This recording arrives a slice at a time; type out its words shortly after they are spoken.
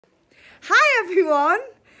Hi everyone,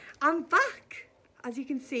 I'm back. As you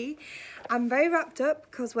can see, I'm very wrapped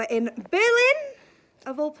up because we're in Berlin,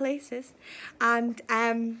 of all places, and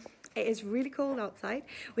it is really cold outside.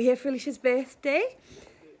 We're here for Alicia's birthday.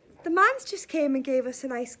 The mans just came and gave us a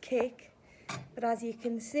nice cake, but as you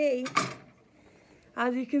can see,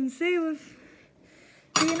 we've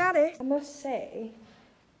been at it. I must say,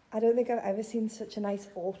 I don't think I've ever seen such a nice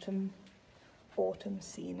autumn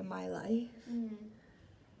scene in my life.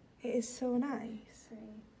 It is so nice.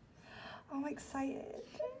 I'm excited.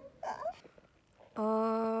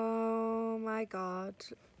 Oh my god,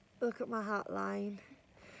 look at my hat line.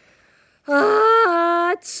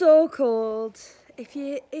 Ah, it's so cold. If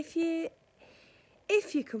you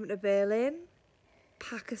come to Berlin,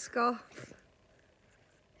 pack a scarf.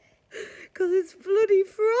 Cause it's bloody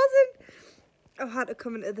frozen. I've had to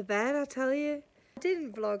come into the bed, I tell you. I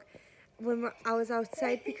didn't vlog when I was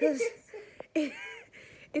outside because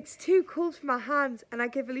it's too cold for my hands, and I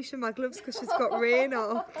give Alicia my gloves because she's got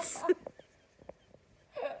Raynaud's.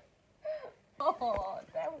 Oh,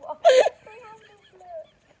 that was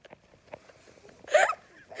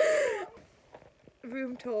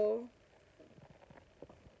Room tour.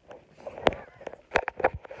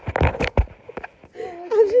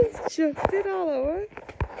 I just chucked it all over.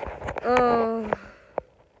 Oh.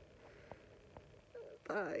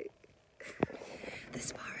 Bye. The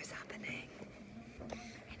spa is happening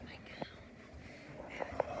in my gown.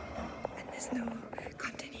 And there's no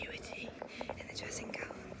continuity in the dressing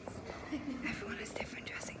gowns. Everyone has different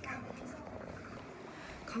dressing gowns.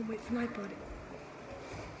 Can't wait for my body.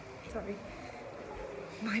 Sorry.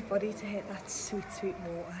 My body to hit that sweet, sweet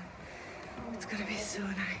water. It's gonna be so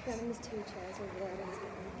nice. There's 2 chairs over there.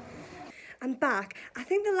 And back. I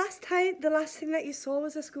think the last thing that you saw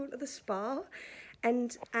was us going to the spa,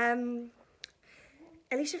 and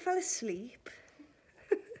Alicia fell asleep,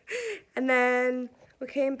 and then we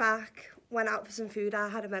came back, went out for some food. I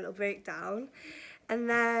had a mental breakdown, and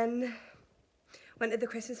then went to the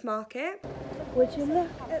Christmas market. Would you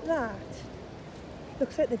look at that?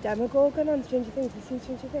 Looks like the Demogorgon on Stranger Things. Have you seen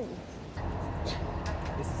Stranger Things?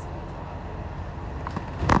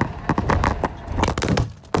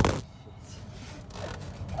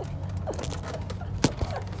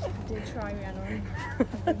 Try me on.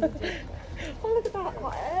 Oh, look at that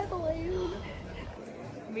hot air balloon.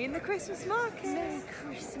 Me and the Christmas market. Merry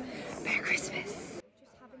Christmas. Merry Christmas. Just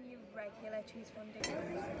having your regular cheese fondue.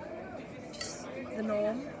 Just the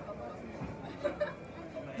norm.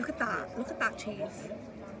 Look at that. Look at that cheese.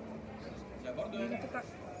 Look at that.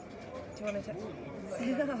 Do you want to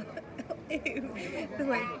Ew. The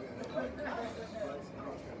way.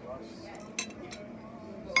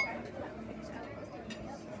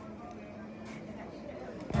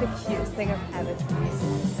 The cutest thing I've ever seen.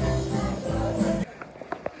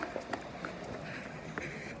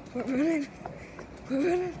 We're running. We're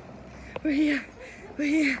running. We're here. We're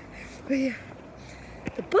here. We're here.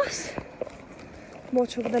 The bus. More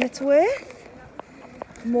trouble than it's worth.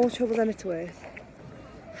 More trouble than it's worth.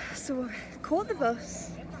 So we caught the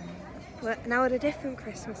bus. We're now at a different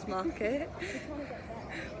Christmas market.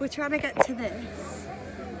 We're trying to get to this,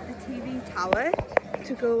 the TV tower,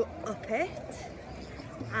 to go up it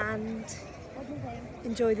and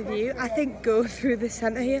enjoy the view. I think go through the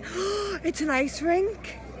centre here. It's an ice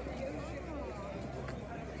rink.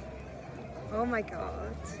 Oh my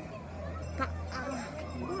god. That, oh,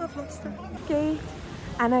 I've lost her. Gate,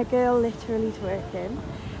 and a girl literally twerking.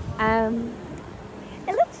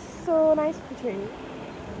 It looks so nice for you.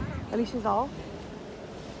 Alicia's off.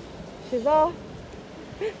 She's off.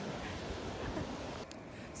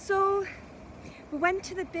 So we went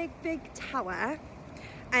to the big tower,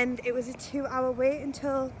 and it was a 2-hour wait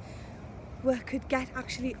until we could get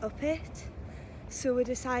actually up it. So we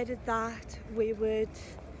decided that we would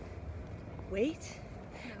wait.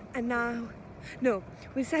 And now, no,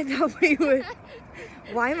 we decided that we would,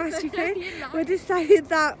 why am I stupid? We decided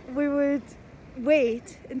that we would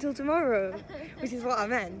wait until tomorrow, which is what I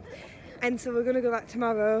meant. And so we're gonna go back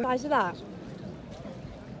tomorrow. Size of that?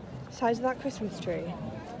 Size of that Christmas tree?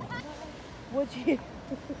 Would you?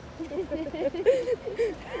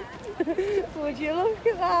 Would you look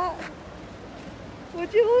at that?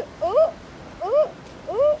 Would you look? Oh, oh,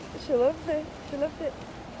 oh! She loves it. She loves it.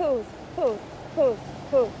 Pose, pose, pose,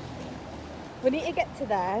 pose. We need to get to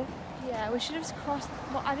there. Yeah, we should have crossed.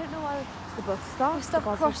 Well, I don't know why The bus stop. we stopped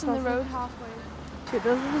crossing the road halfway. She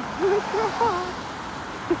doesn't.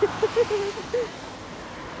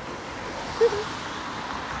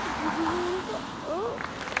 Oh.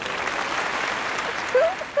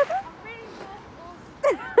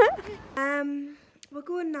 We're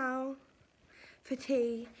going now for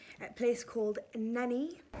tea at a place called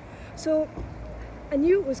Nenny. So I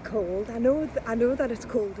knew it was cold. I know that it's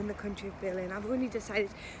cold in the country of Berlin. I've only decided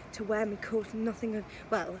to wear my coat and nothing,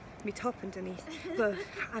 well, my top underneath, but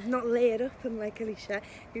I've not layered up unlike Alicia,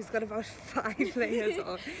 who's got about 5 layers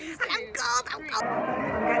on. I'm cold, I'm cold.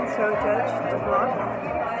 I'm getting so judged to vlog.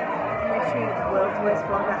 I'm literally the world's worst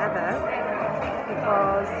vlogger ever,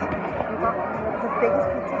 because we've got the biggest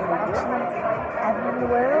pizza selection ever in the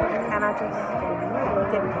world, and I just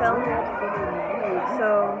didn't film. So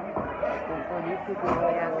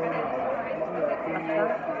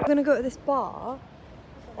we're gonna go to this bar,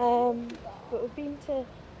 but we've been to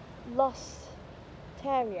Lost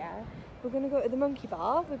Terrier. We're gonna go to the monkey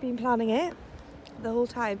bar. We've been planning it the whole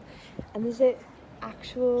time, and there's an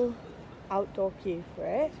actual outdoor queue for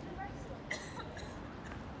it.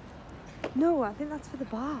 No, I think that's for the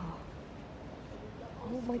bar.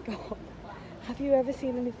 Oh my god, have you ever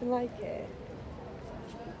seen anything like it?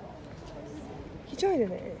 You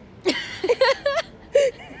joining it?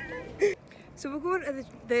 So we're going to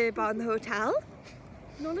the bar in the hotel.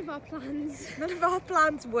 None of our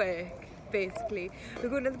plans work, basically. We're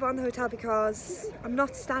going to the bar in the hotel because I'm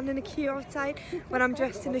not standing in a queue outside when I'm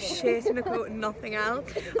dressed in a shirt and a coat and nothing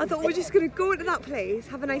else. I thought we're just going to go into that place,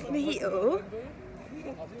 have a nice mojito.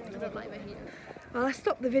 I don't like mojito. Well, I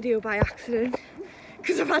stopped the video by accident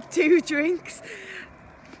because I've had 2 drinks.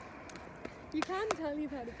 You can tell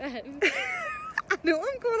you've had a bed. I know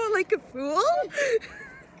I'm going on like a fool.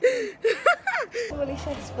 Willie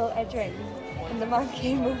said spill a drink, and the man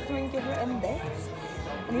came over and gave it in this.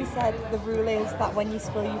 And he said the rule is that when you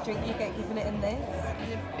spill your drink, you get given it in this.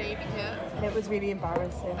 In a baby cup. And it was really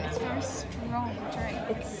embarrassing. But it's a very strong drink.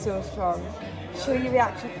 It's so strong. Show your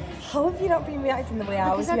reaction. How have you not been reacting the way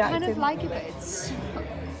I was reacting? Because I kind of like it, but it's strong.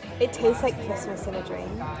 It tastes like Christmas in a drink.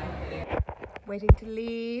 Waiting to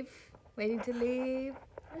leave. Waiting to leave.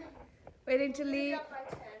 Waiting to leave.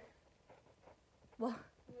 What?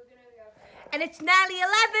 And it's nearly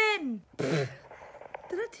 11! Did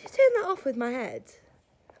I turn that off with my head?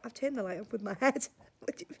 I've turned the light off with my head.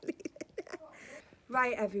 Would you believe it?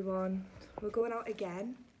 Right, everyone. We're going out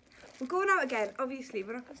again. We're going out again. Obviously,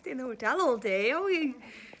 we're not going to stay in the hotel all day, are we?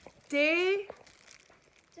 Day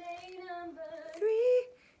number 3.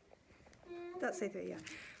 That's day 3, yeah.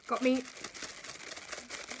 Got me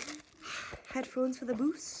headphones for the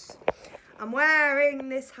boost. I'm wearing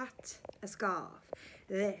this hat, a scarf,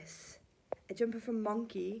 this, a jumper from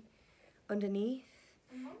Monkey underneath.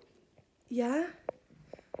 Yeah,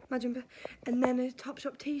 my jumper, and then a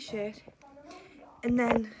Topshop t-shirt, and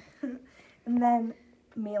then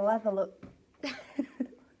me leather look,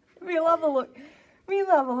 me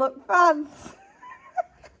leather look pants.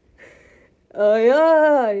 Oh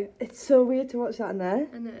yeah, it's so weird to watch that in there.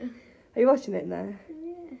 I know. Are you watching it in there?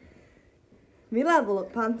 Yeah. Me leather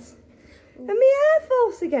look pants. And me Air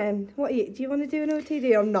Force again. What do you want to do an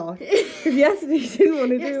OTD or not? If yes, do you want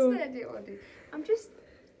to do? Yes, I do want to do. I'm just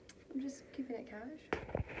keeping it cash.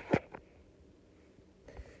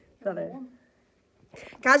 Is that it?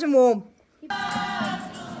 Cash and warm.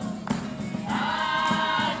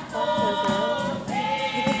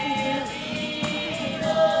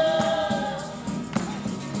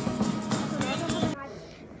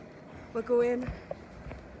 We're going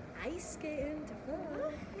ice skating to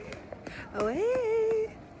fun.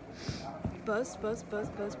 Away! Buzz, buzz, buzz,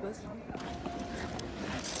 buzz, buzz.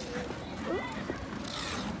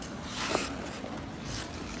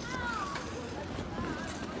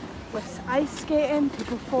 We're ice skating,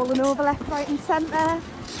 people falling over left, right and centre.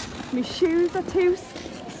 My shoes are too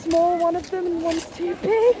small, one of them, and one's too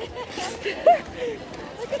big.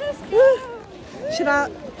 Look at us go! Should I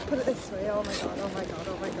put it this way? Oh my god, oh my god,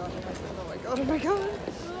 oh my god, oh my god, oh my god, oh my god.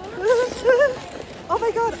 Oh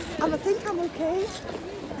my god, I think I'm okay.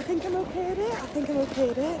 I think I'm okay at it. I think I'm okay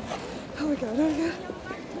at it. Oh my god, oh my god.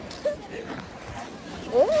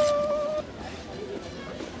 Oh.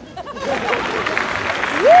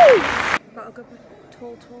 Woo! Got a good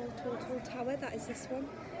tall tower. That is this one.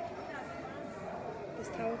 This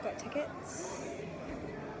tower got tickets.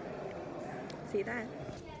 See you there.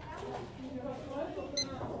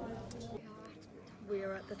 We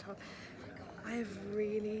are at the top. I have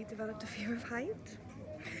really developed a fear of height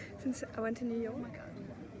since I went to New York.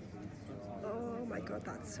 Oh my god,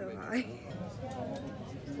 that's so high.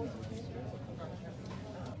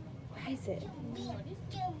 Where is it?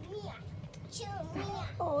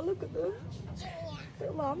 Oh, look at them.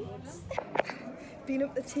 Little lamps. Been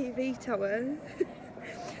up the TV tower.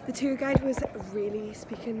 The tour guide was really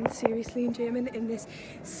speaking seriously in German in this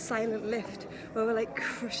silent lift where we're like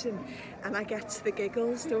crushing, and I get the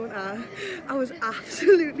giggles, don't I? I was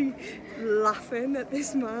absolutely laughing at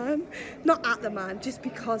this man. Not at the man, just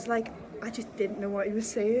because like I just didn't know what he was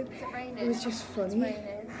saying. It was just funny.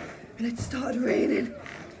 And it started raining.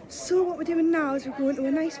 So what we're doing now is we're going to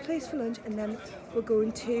a nice place for lunch, and then we're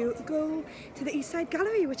going to go to the East Side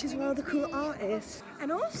Gallery, which is where all the cool art is.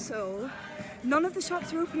 And also, none of the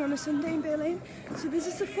shops are open on a Sunday in Berlin. So there's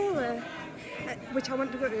a Sephora, which I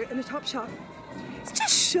want to go to, and a Top Shop. It's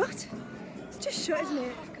just shut. It's just shut, isn't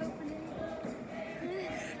it?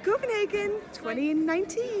 Copenhagen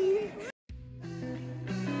 2019.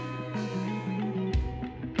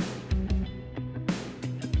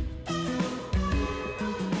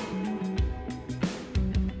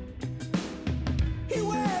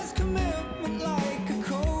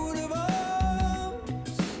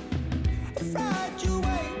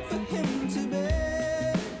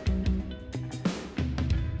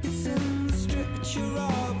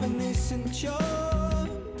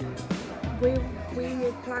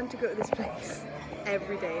 We plan to go to this place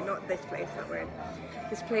every day, not this place that we're in.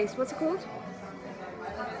 This place, what's it called?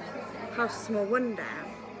 House of Small Wonder.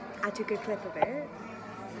 I took a clip of it.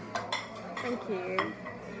 Thank you.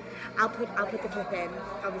 I'll put the clip in,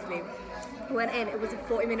 obviously. We went in, it was a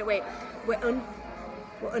 40-minute wait. We're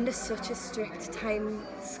under such a strict time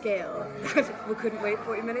scale that we couldn't wait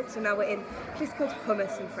 40 minutes, so now we're in a place called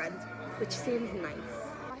Hummus and Friends, which seems nice.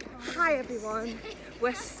 Hi everyone,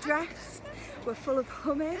 we're stressed, we're full of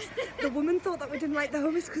hummus. The woman thought that we didn't like the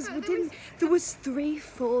hummus because we didn't. There was 3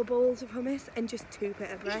 full bowls of hummus and just 2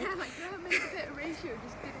 pita bread. Yeah, like that makes a bit of ratio,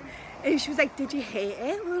 just didn't. And she was like, did you hate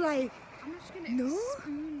it? We were like, I'm just gonna no.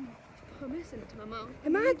 spoon hummus into my mouth.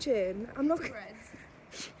 Imagine, I'm not. Breads.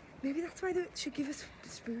 Maybe that's why they should give us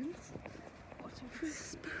spoons. What A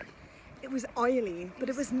spoon. It was oily, but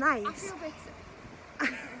it was nice. I feel a bit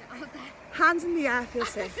out there. Hands in the air, feel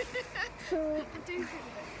sick. I do feel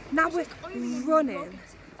Now it's we're just oily and running. yogurt.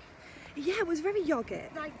 Yeah, it was very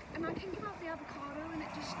yogurt. Like, and I can give out the avocado and it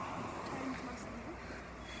just turns my stomach.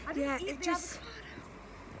 I didn't Yeah, eat it the just.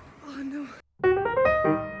 avocado. Oh no.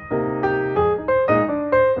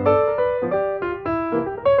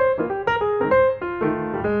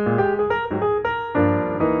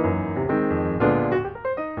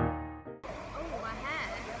 Oh, my hair.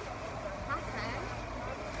 That hair.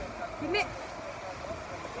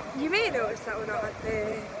 You may notice that we're not at the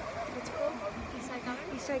What's it called? East Side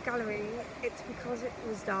Gallery? East Side Gallery. It's because it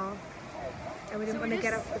was dark and we didn't So we want to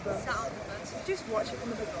get just off the bus. sat on the bus. Just watch it from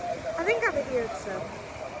the bus. I think I videoed some.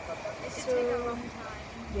 It did So- take a long time.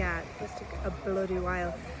 Yeah, it just took a bloody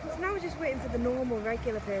while. So now we're just waiting for the normal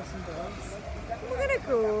regular person bus. We're gonna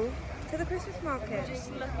go to the Christmas market.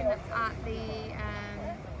 Just looking at the,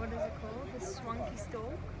 what is it called? The Swanky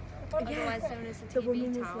Store? Otherwise known as the The TV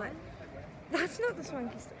woman was Tower. like, that's not the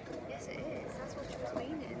swanky store. Yes, it is. That's what she was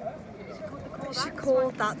meaning. She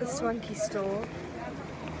called that the swanky store.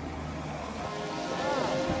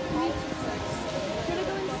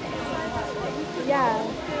 Yeah.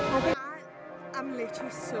 I'm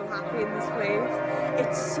literally so happy in this place.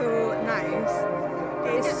 It's so nice.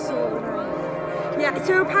 It is so nice. Yeah,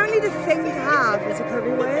 so apparently the thing to have is a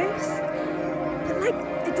currywurst. But like,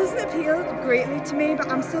 it doesn't appeal greatly to me, but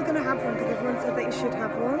I'm still gonna have one because everyone said that you should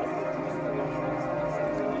have one.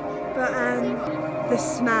 But the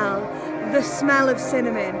smell of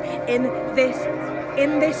cinnamon in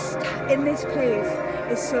this place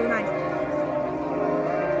is so nice.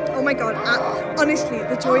 Oh my god, honestly,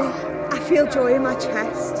 the joy, I feel joy in my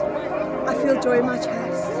chest. I feel joy in my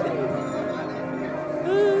chest.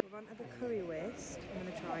 We're on to the currywurst. I'm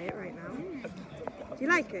gonna try it right now. Do you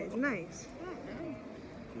like it? It's nice.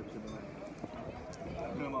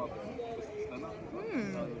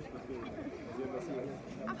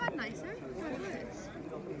 I've had nicer.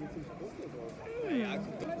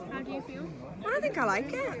 How do you feel? I think I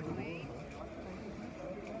like it.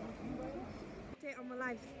 On my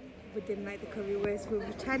life, we didn't like the currywurst. We were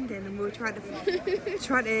pretending and we were trying to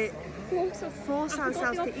force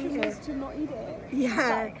ourselves to eat it. To not eat it.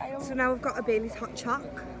 Yeah. So now we've got a Bailey's hot choc.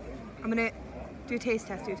 I'm gonna do a taste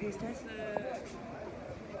test. Do a taste test.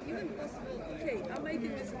 Okay, I'll make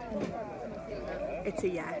it this. It's a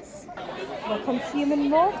yes. We're consuming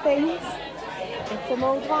more things. It's some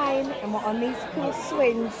old wine and we're on these cool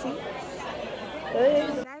swing seats.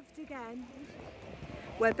 We're bevved again.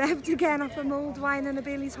 We're bevved again off a mulled wine and a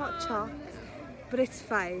Bailey's hot choc. But it's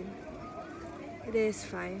fine. It is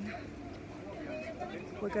fine.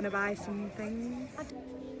 We're gonna buy some things.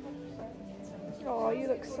 Oh, you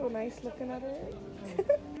look so nice looking at it.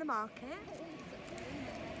 In the market.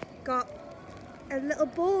 got a little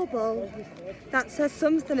bauble that says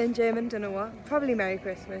something in German, don't know what. Probably Merry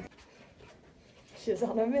Christmas. She's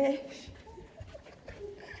on a mish.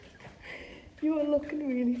 You are looking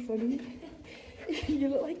really funny. You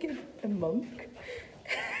look like a monk.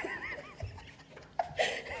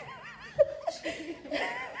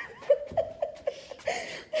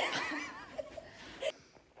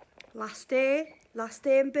 Last day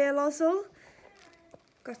in Beerlozzel.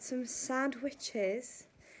 Got some sandwiches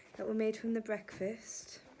that were made from the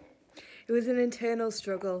breakfast. It was an internal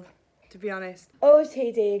struggle, to be honest.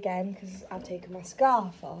 OOTD again, because I've taken my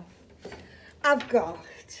scarf off. I've got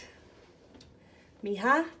me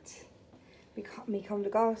hat, me comme de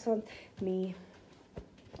garçon, me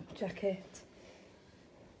jacket,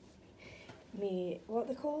 me, what are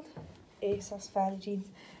they called? ASOS Fairly jeans,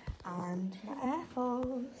 and my Air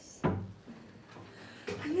Force.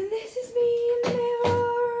 And then this is me in the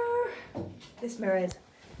mirror. This mirror is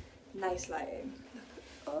nice lighting.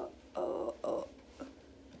 Oh, oh, oh.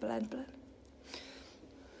 Blend, blend.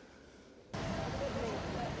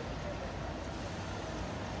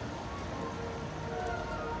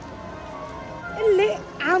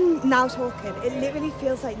 I'm now talking. It literally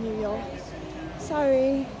feels like New York.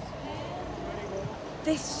 Sorry.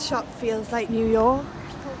 This shop feels like New York.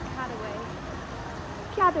 It's called Cadaway.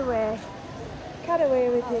 Cadaway. Cadaway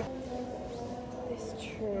with you. This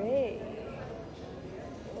tree.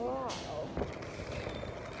 Wow.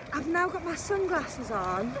 I've now got my sunglasses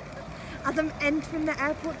on as I'm entering the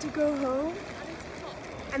airport to go home.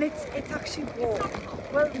 And it's actually warm.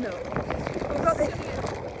 Well, no. I've got this.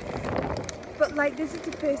 But like, this is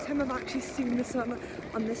the first time I've actually seen the sun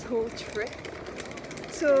on this whole trip.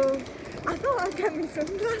 So I thought I'd get my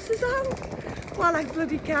sunglasses out while I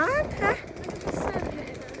bloody can. Huh?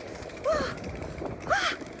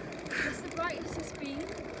 It's the brightest it's been.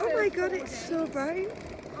 Oh my god, it's so bright.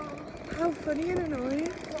 Oh. How funny and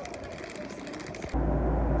annoying.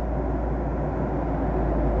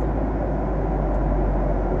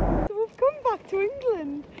 So we've come back to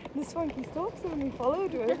England. The swanky stalks have only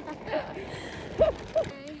followed us.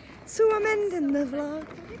 So I'm ending the vlog.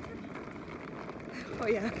 Oh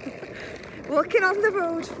yeah. Walking on the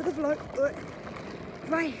road for the vlog.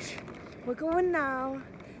 Right, we're going now.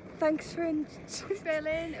 Thanks for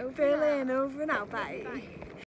Berlin, over Berlin, over and out. Bye. Bye.